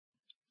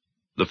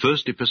The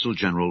First Epistle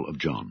General of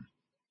John,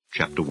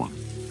 Chapter 1.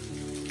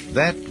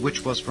 That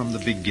which was from the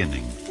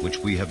beginning, which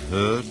we have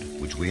heard,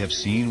 which we have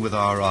seen with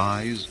our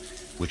eyes,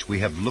 which we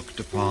have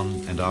looked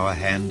upon, and our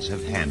hands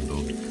have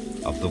handled,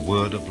 of the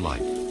word of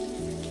life.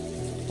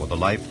 For the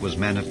life was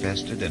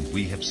manifested, and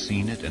we have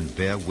seen it, and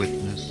bear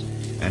witness,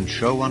 and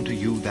show unto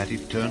you that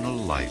eternal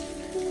life,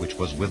 which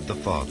was with the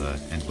Father,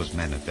 and was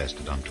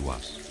manifested unto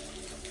us.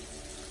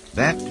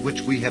 That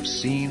which we have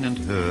seen and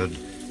heard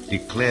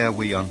declare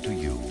we unto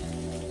you,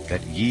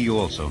 that ye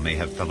also may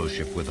have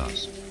fellowship with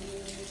us.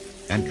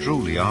 And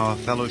truly our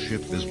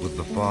fellowship is with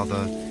the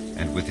Father,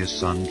 and with his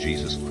Son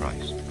Jesus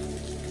Christ.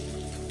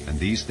 And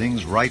these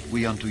things write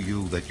we unto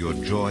you, that your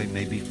joy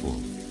may be full.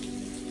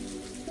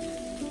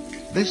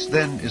 This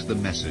then is the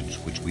message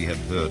which we have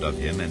heard of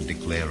him, and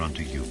declare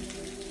unto you,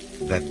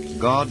 that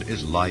God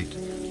is light,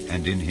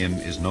 and in him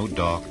is no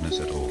darkness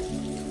at all.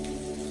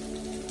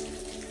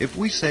 If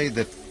we say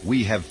that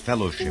we have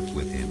fellowship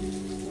with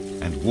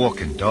him, and walk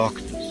in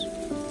darkness,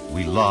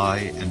 we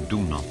lie and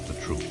do not the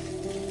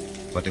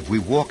truth. But if we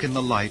walk in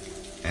the light,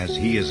 as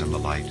he is in the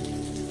light,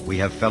 we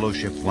have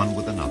fellowship one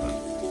with another,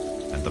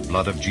 and the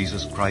blood of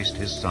Jesus Christ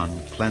his Son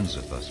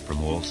cleanseth us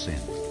from all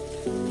sin.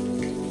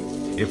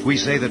 If we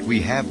say that we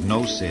have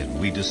no sin,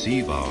 we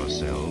deceive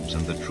ourselves,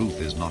 and the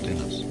truth is not in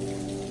us.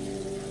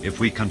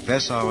 If we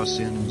confess our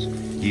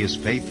sins, he is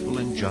faithful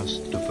and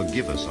just to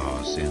forgive us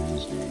our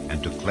sins,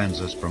 and to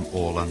cleanse us from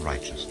all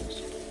unrighteousness.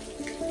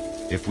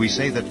 If we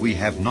say that we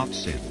have not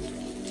sinned,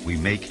 we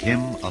make him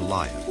a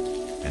liar,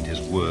 and his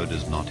word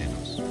is not in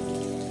us.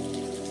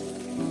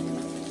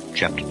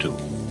 Chapter 2.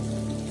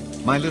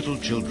 My little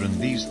children,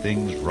 these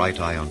things write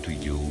I unto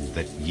you,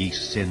 that ye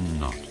sin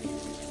not.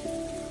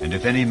 And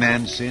if any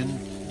man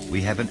sin,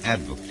 we have an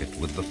advocate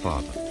with the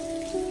Father,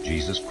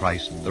 Jesus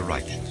Christ the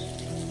righteous.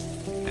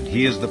 And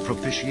he is the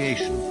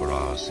propitiation for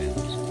our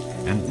sins,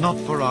 and not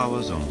for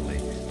ours only,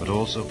 but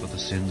also for the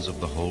sins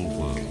of the whole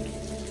world.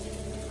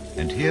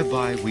 And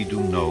hereby we do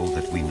know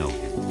that we know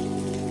him,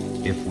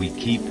 if we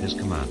keep his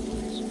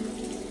commandments.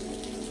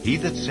 He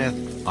that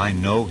saith, I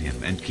know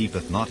him, and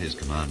keepeth not his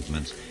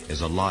commandments, is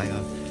a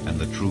liar, and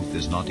the truth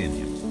is not in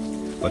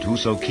him. But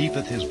whoso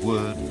keepeth his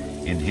word,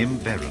 in him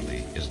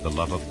verily is the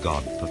love of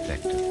God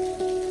perfected.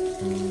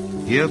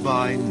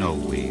 Hereby know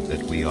we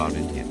that we are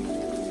in him.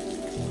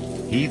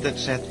 He that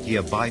saith he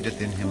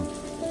abideth in him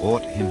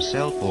ought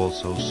himself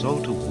also so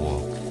to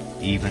walk,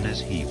 even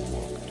as he walked.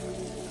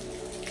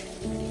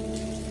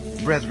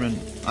 Brethren,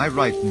 I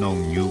write no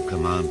new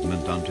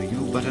commandment unto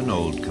you, but an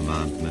old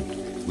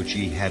commandment, which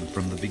ye had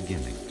from the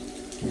beginning.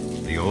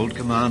 The old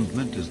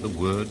commandment is the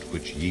word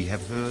which ye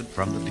have heard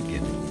from the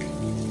beginning.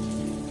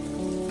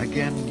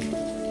 Again,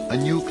 a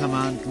new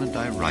commandment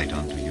I write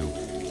unto you,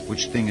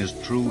 which thing is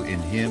true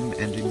in him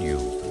and in you,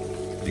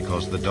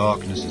 because the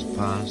darkness is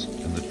past,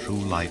 and the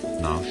true light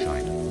now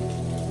shineth.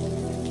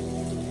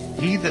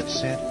 He that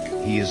saith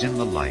he is in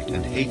the light,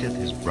 and hateth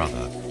his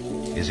brother,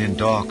 is in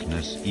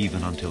darkness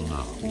even until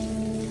now.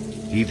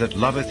 He that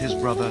loveth his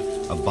brother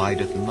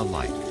abideth in the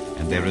light,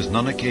 and there is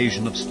none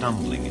occasion of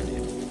stumbling in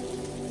him.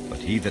 But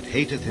he that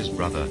hateth his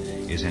brother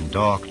is in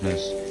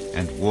darkness,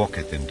 and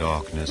walketh in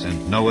darkness,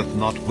 and knoweth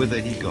not whither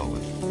he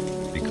goeth,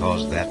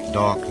 because that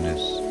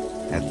darkness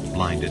hath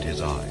blinded his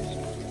eyes.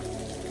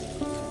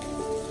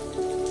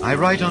 I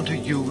write unto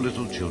you,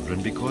 little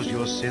children, because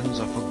your sins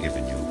are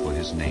forgiven you for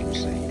his name's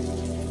sake.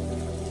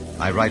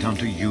 I write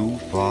unto you,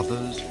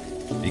 fathers,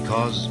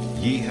 because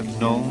ye have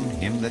known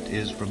him that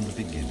is from the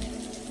beginning.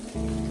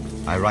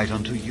 I write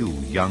unto you,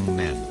 young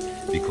men,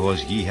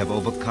 because ye have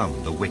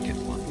overcome the wicked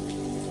one.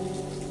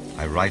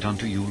 I write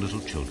unto you,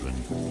 little children,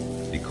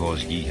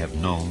 because ye have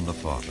known the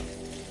Father.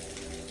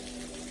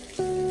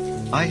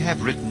 I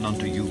have written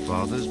unto you,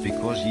 fathers,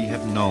 because ye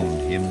have known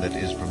him that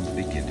is from the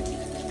beginning.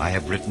 I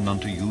have written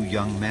unto you,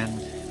 young men,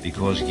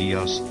 because ye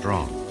are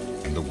strong,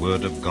 and the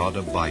word of God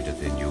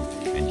abideth in you,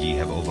 and ye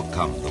have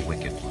overcome the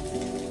wicked one.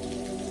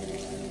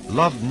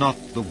 Love not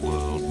the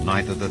world,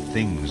 neither the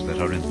things that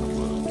are in the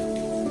world.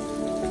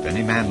 If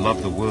any man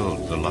love the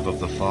world, the love of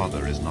the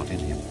Father is not in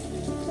him.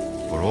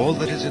 For all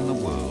that is in the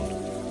world,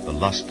 the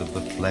lust of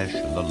the flesh,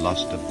 and the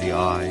lust of the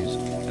eyes,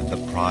 and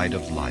the pride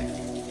of life,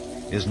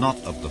 is not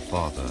of the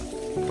Father,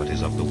 but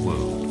is of the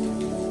world.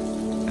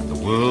 And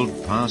the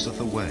world passeth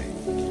away,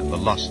 and the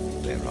lust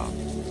thereof.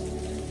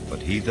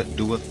 But he that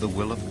doeth the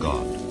will of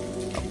God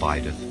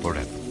abideth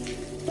forever.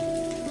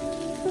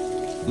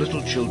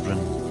 Little children,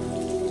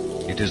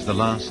 it is the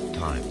last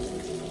time.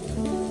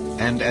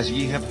 And as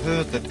ye have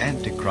heard that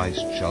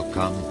Antichrist shall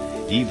come,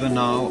 even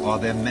now are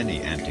there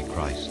many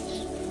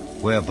Antichrists,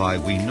 whereby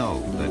we know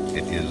that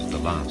it is the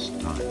last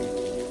time.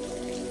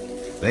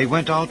 They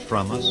went out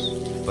from us,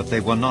 but they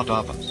were not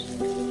of us.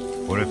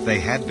 For if they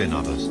had been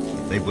of us,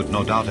 they would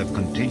no doubt have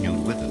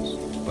continued with us.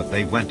 But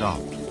they went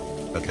out,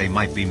 that they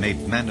might be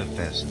made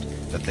manifest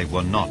that they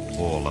were not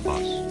all of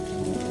us.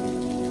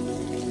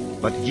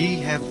 But ye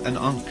have an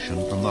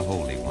unction from the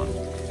Holy One,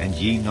 and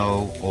ye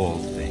know all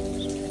things.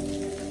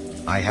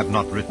 I have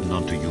not written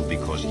unto you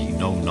because ye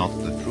know not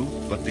the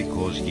truth, but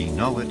because ye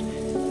know it,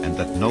 and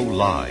that no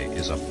lie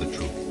is of the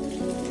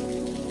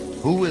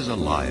truth. Who is a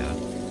liar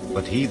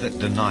but he that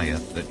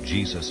denieth that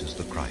Jesus is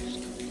the Christ?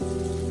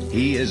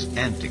 He is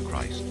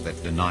Antichrist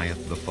that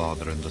denieth the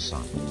Father and the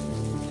Son.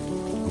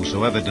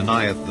 Whosoever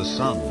denieth the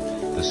Son,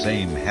 the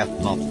same hath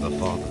not the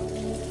Father.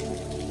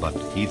 But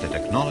he that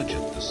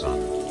acknowledgeth the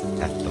Son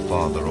hath the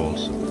Father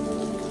also.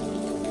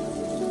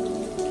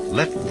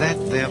 Let that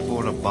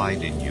therefore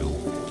abide in you,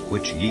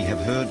 which ye have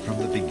heard from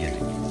the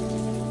beginning.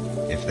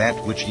 If that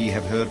which ye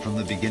have heard from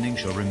the beginning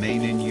shall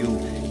remain in you,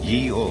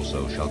 ye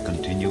also shall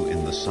continue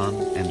in the Son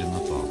and in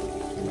the Father.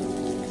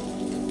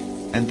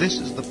 And this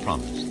is the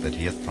promise that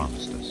he hath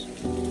promised us,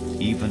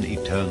 even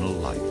eternal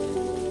life.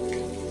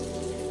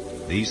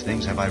 These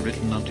things have I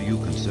written unto you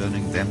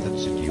concerning them that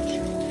seduce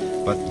you.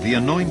 But the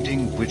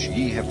anointing which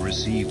ye have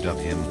received of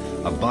him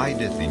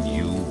abideth in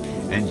you,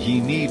 and ye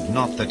need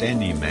not that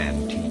any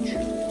man teach you.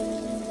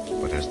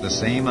 But as the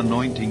same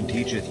anointing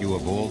teacheth you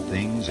of all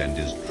things, and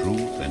is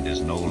truth, and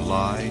is no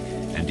lie,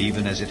 and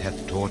even as it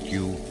hath taught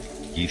you,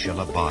 ye shall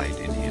abide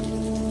in him.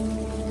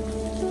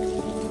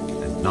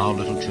 And now,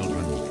 little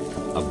children,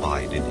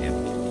 abide in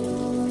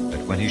him,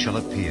 that when he shall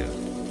appear,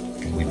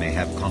 we may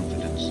have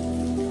confidence,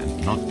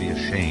 and not be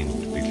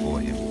ashamed before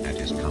him at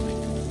his coming.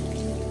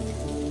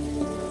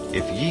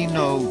 If ye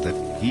know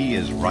that he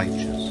is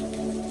righteous,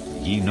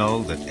 ye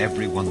know that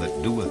every one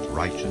that doeth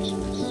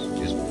righteousness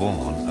is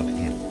born of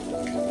him.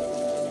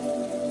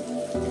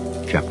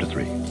 Chapter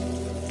 3.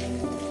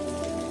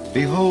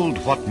 Behold,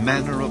 what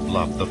manner of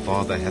love the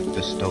Father hath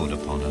bestowed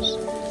upon us,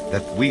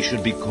 that we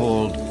should be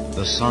called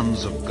the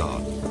sons of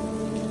God.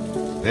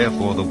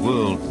 Therefore the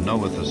world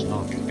knoweth us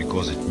not,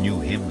 because it knew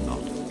him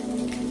not.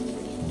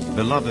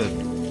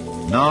 Beloved,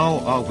 now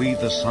are we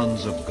the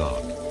sons of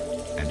God,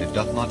 and it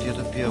doth not yet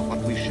appear what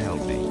we shall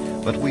be.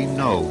 But we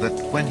know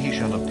that when he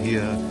shall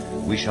appear,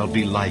 we shall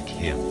be like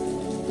him,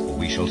 for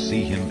we shall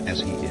see him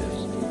as he is.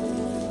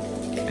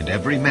 And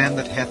every man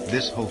that hath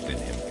this hope in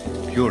him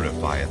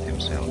purifieth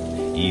himself,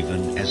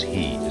 even as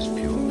he is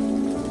pure.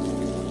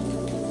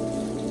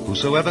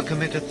 Whosoever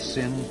committeth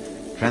sin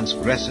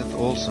transgresseth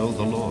also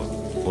the law,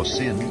 for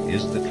sin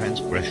is the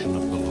transgression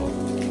of the law.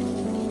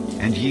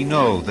 And ye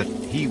know that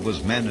he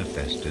was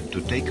manifested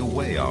to take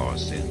away our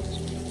sins,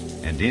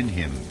 and in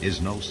him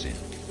is no sin.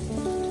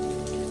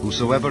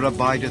 Whosoever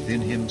abideth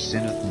in him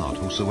sinneth not.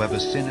 Whosoever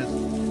sinneth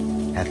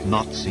hath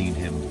not seen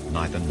him,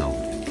 neither known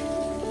him.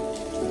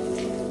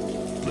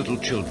 Little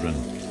children,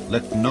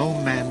 let no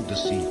man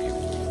deceive you.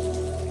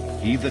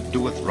 He that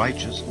doeth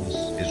righteousness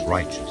is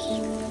righteous,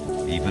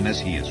 even as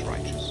he is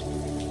righteous.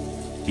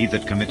 He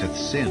that committeth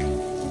sin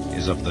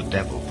is of the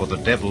devil, for the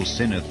devil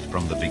sinneth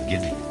from the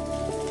beginning.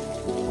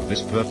 For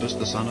this purpose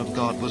the Son of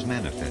God was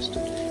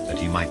manifested, that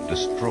he might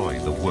destroy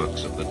the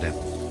works of the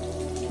devil.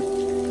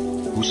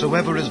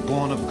 Whosoever is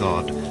born of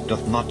God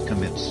doth not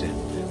commit sin,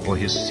 for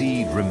his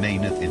seed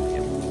remaineth in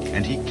him,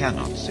 and he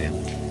cannot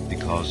sin,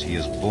 because he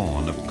is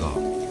born of God.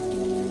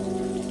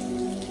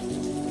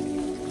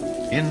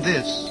 In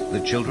this the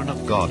children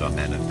of God are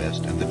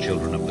manifest, and the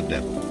children of the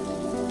devil.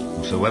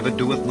 Whosoever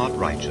doeth not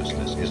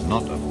righteousness is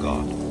not of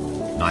God,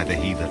 neither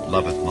he that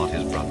loveth not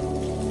his brother.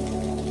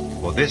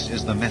 For this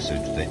is the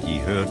message that ye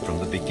heard from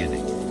the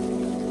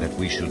beginning, that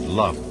we should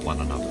love one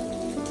another.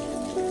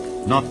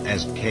 Not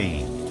as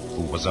Cain,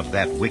 who was of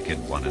that wicked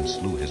one, and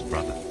slew his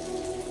brother.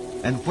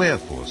 And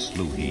wherefore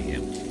slew he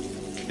him?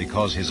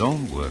 Because his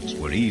own works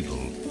were evil,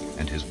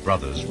 and his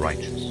brother's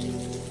righteous.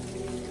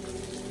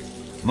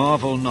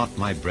 Marvel not,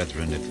 my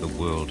brethren, if the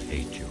world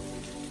hate you.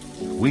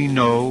 We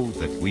know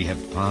that we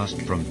have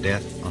passed from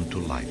death unto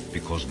life,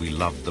 because we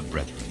love the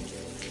brethren.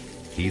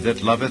 He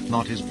that loveth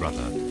not his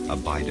brother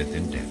abideth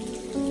in death.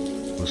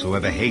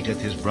 Whosoever hateth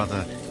his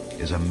brother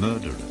is a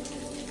murderer,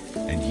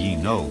 and ye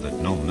know that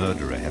no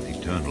murderer hath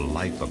eternal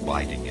life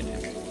abiding in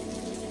him.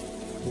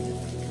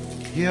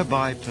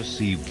 Hereby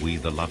perceive we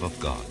the love of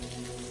God,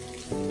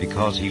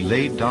 because he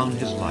laid down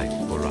his life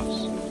for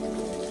us,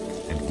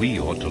 and we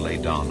ought to lay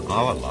down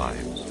our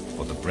lives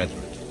for the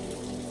brethren.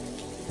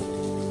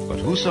 But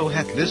whoso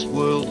hath this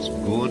world's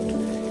good,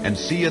 and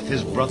seeth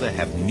his brother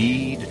have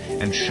need,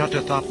 and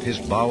shutteth up his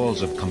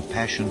bowels of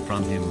compassion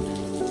from him,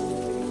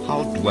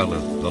 how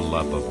dwelleth the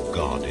love of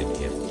God in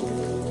him?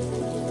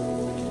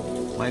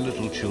 My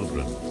little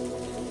children,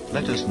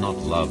 let us not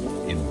love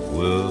in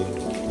word,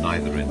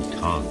 neither in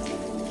tongue,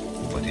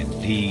 but in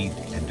deed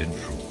and in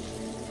truth.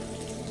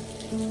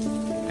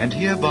 And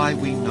hereby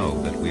we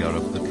know that we are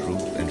of the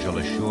truth, and shall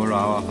assure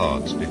our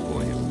hearts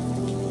before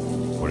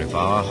him. For if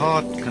our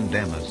heart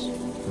condemn us,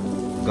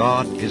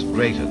 God is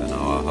greater than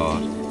our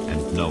heart,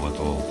 and knoweth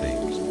all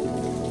things.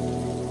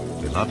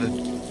 Beloved,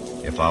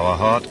 if our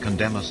heart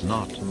condemn us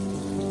not,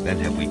 then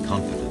have we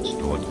confidence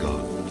toward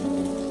God.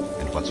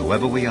 And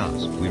whatsoever we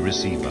ask, we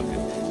receive of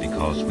him,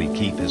 because we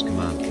keep his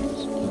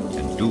commandments,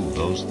 and do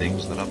those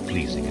things that are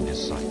pleasing in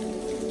his sight.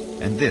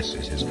 And this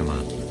is his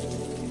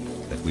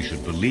commandment, that we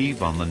should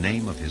believe on the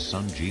name of his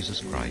Son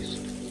Jesus Christ,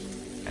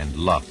 and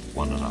love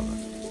one another,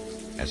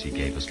 as he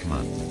gave us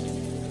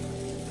commandment.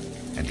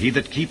 And he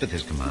that keepeth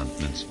his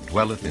commandments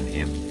dwelleth in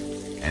him,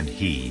 and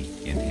he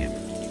in him.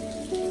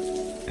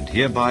 And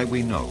hereby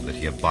we know that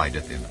he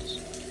abideth in us,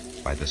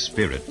 by the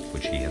Spirit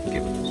which he hath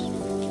given us.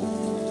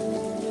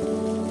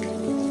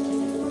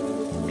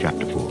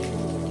 Chapter 4.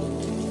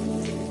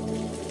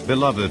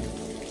 Beloved,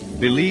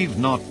 believe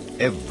not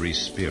every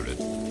spirit,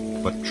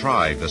 but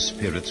try the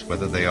spirits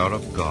whether they are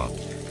of God,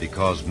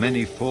 because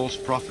many false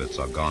prophets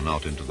are gone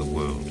out into the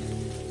world.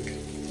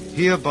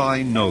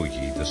 Hereby know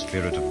ye the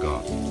Spirit of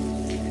God.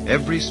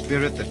 Every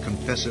spirit that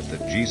confesseth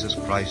that Jesus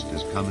Christ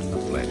is come in the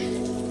flesh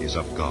is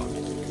of God.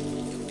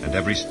 And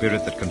every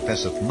spirit that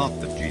confesseth not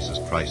that Jesus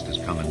Christ is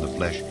come in the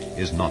flesh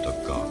is not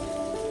of God.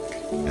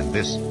 And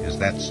this is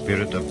that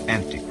spirit of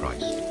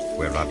Antichrist,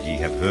 whereof ye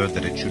have heard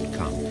that it should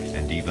come,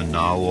 and even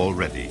now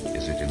already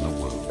is it in the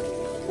world.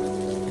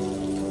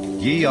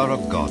 Ye are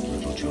of God,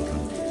 little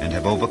children, and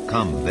have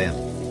overcome them,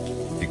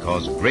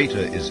 because greater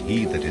is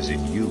he that is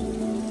in you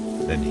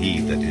than he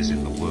that is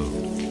in the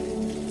world.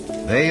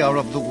 They are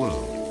of the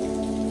world,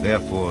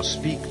 therefore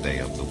speak they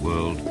of the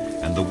world,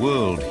 and the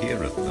world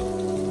heareth them.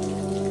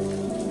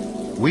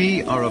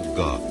 We are of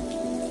God.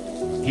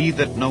 He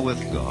that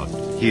knoweth God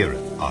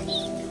heareth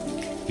us.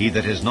 He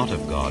that is not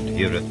of God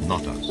heareth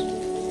not us.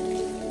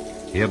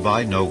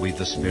 Hereby know we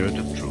the spirit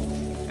of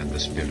truth and the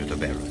spirit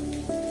of error.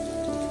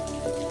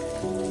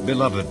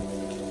 Beloved,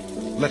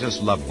 let us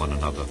love one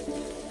another,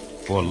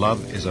 for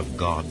love is of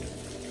God,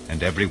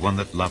 and every one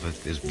that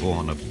loveth is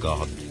born of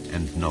God,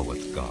 and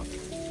knoweth God.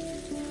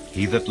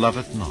 He that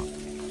loveth not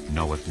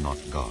knoweth not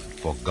God,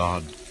 for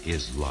God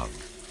is love.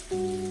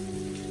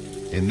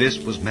 In this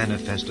was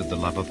manifested the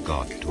love of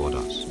God toward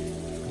us,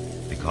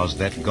 because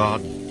that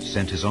God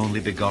sent his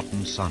only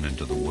begotten Son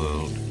into the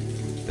world,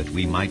 that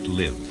we might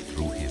live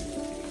through him.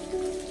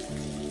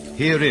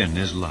 Herein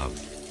is love,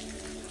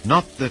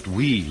 not that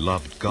we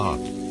loved God,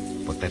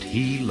 but that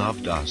he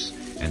loved us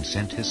and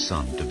sent his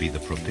Son to be the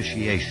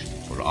propitiation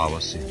for our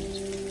sins.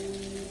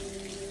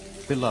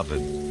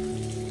 Beloved,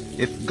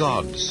 if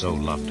God so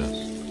loved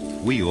us,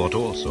 we ought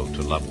also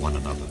to love one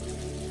another.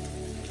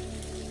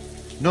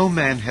 No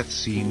man hath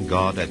seen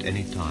God at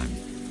any time.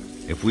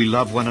 If we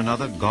love one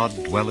another, God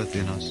dwelleth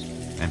in us,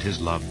 and his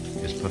love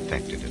is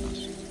perfected in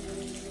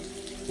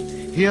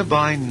us.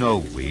 Hereby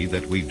know we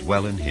that we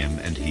dwell in him,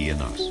 and he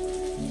in us,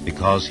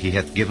 because he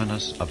hath given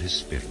us of his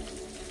Spirit.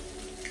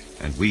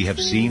 And we have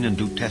seen and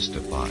do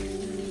testify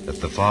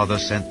that the Father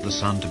sent the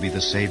Son to be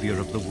the Savior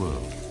of the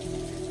world.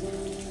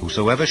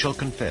 Whosoever shall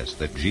confess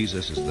that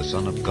Jesus is the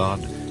Son of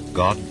God,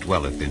 God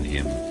dwelleth in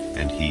him,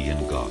 and he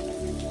in God.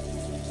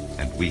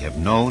 And we have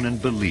known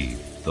and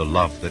believed the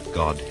love that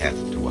God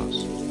hath to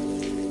us.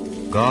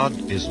 God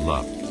is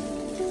love,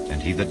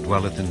 and he that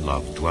dwelleth in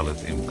love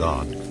dwelleth in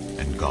God,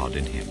 and God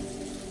in him.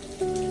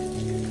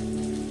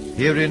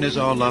 Herein is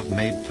our love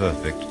made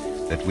perfect,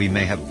 that we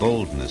may have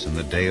boldness in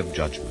the day of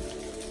judgment.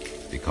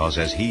 Because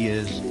as he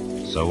is,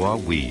 so are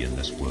we in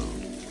this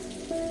world.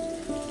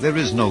 There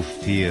is no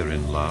fear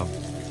in love,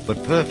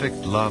 but perfect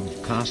love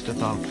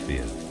casteth out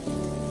fear,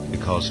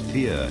 because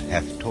fear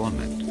hath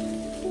torment.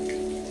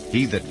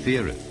 He that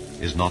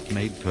feareth is not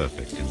made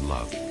perfect in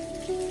love.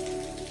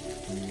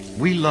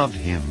 We love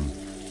him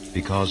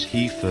because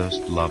he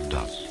first loved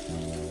us.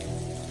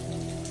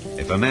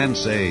 If a man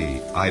say,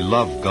 I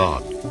love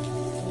God,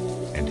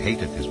 and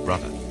hateth his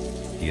brother,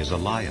 he is a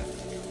liar.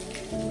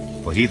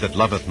 For he that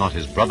loveth not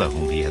his brother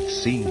whom he hath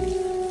seen,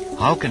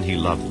 how can he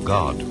love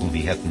God whom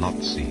he hath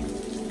not seen?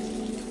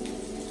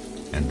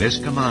 And this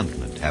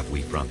commandment have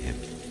we from him,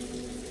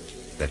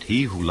 that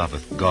he who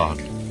loveth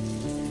God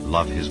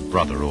love his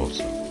brother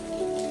also.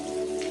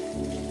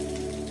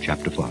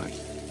 Chapter 5.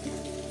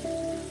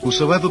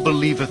 Whosoever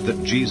believeth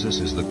that Jesus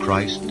is the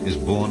Christ is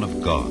born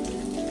of God,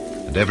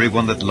 and every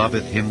one that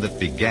loveth him that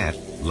begat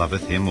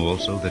loveth him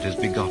also that is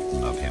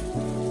begotten of him.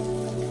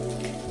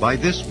 By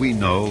this we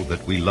know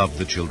that we love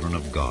the children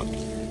of God,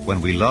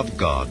 when we love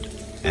God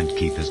and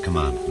keep his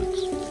commandments.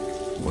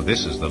 For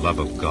this is the love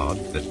of God,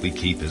 that we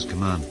keep his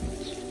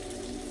commandments.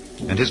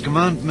 And his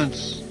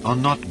commandments are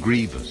not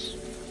grievous.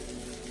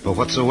 For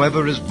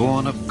whatsoever is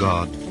born of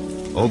God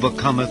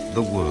overcometh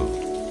the world.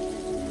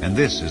 And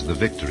this is the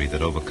victory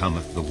that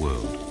overcometh the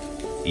world,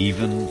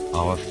 even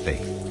our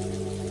faith.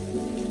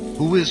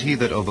 Who is he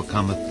that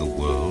overcometh the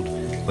world,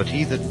 but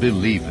he that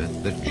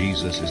believeth that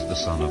Jesus is the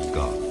Son of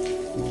God?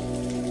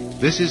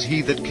 This is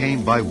he that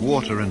came by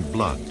water and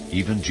blood,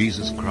 even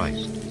Jesus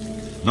Christ.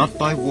 Not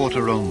by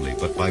water only,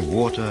 but by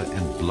water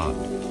and blood.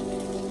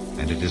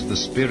 And it is the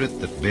Spirit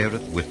that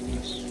beareth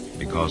witness,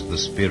 because the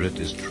Spirit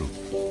is truth.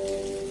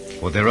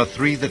 For there are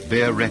three that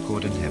bear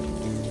record in heaven,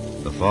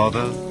 the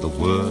Father, the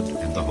Word,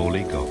 and the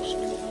Holy Ghost,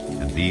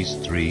 and these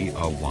three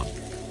are one.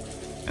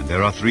 And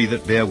there are three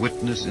that bear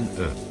witness in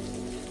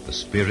earth, the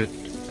Spirit,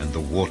 and the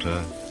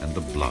water, and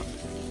the blood,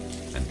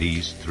 and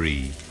these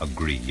three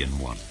agree in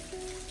one.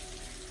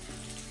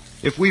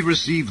 If we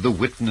receive the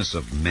witness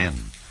of men,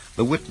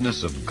 the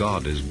witness of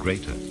God is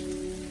greater.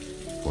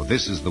 For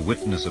this is the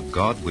witness of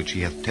God which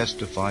he hath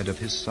testified of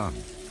his Son.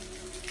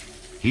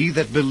 He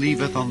that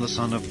believeth on the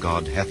Son of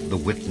God hath the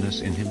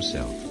witness in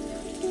himself.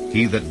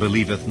 He that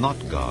believeth not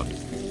God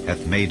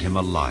hath made him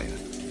a liar,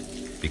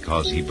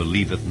 because he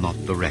believeth not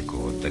the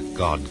record that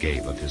God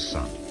gave of his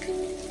Son.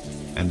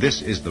 And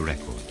this is the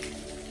record,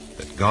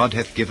 that God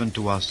hath given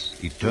to us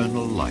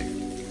eternal life,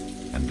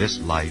 and this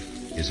life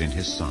is in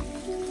his Son.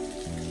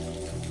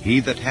 He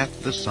that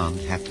hath the Son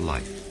hath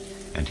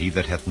life, and he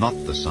that hath not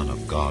the Son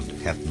of God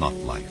hath not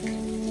life.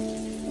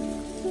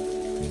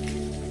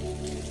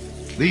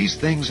 These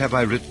things have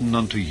I written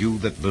unto you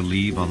that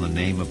believe on the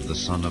name of the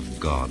Son of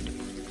God,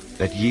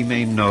 that ye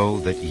may know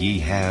that ye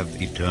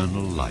have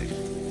eternal life,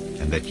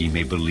 and that ye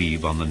may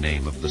believe on the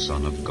name of the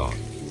Son of God.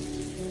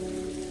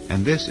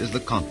 And this is the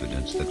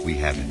confidence that we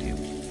have in him,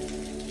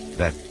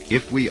 that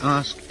if we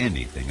ask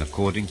anything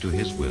according to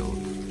his will,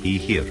 he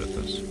heareth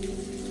us.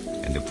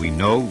 And if we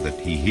know that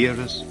he heareth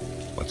us,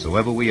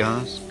 whatsoever we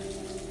ask,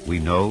 we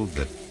know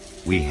that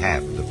we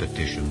have the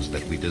petitions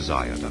that we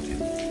desired of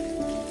him.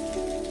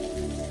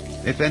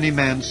 If any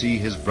man see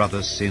his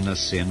brother sin a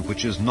sin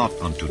which is not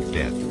unto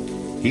death,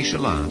 he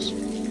shall ask,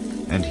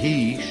 and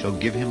he shall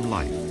give him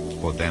life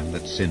for them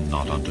that sin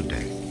not unto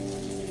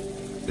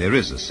death. There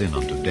is a sin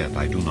unto death,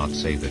 I do not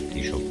say that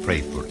he shall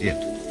pray for it.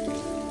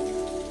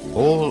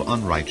 All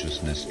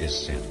unrighteousness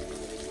is sin,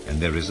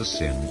 and there is a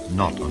sin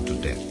not unto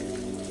death.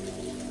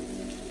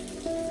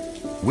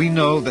 We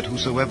know that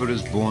whosoever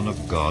is born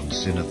of God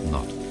sinneth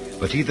not,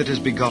 but he that is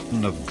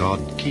begotten of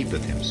God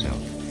keepeth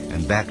himself,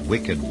 and that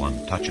wicked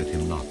one toucheth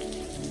him not.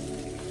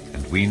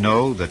 And we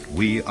know that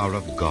we are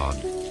of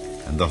God,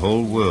 and the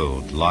whole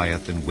world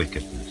lieth in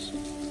wickedness.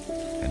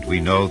 And we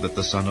know that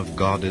the Son of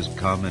God is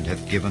come, and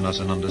hath given us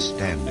an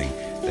understanding,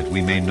 that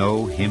we may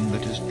know him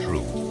that is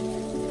true.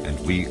 And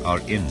we are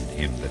in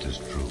him that is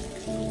true,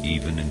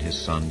 even in his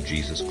Son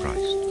Jesus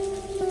Christ.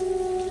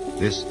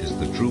 This is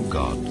the true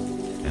God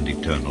and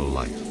eternal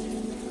life.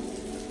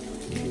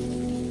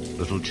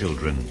 Little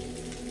children,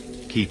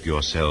 keep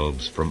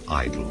yourselves from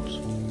idols.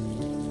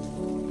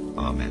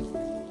 Amen.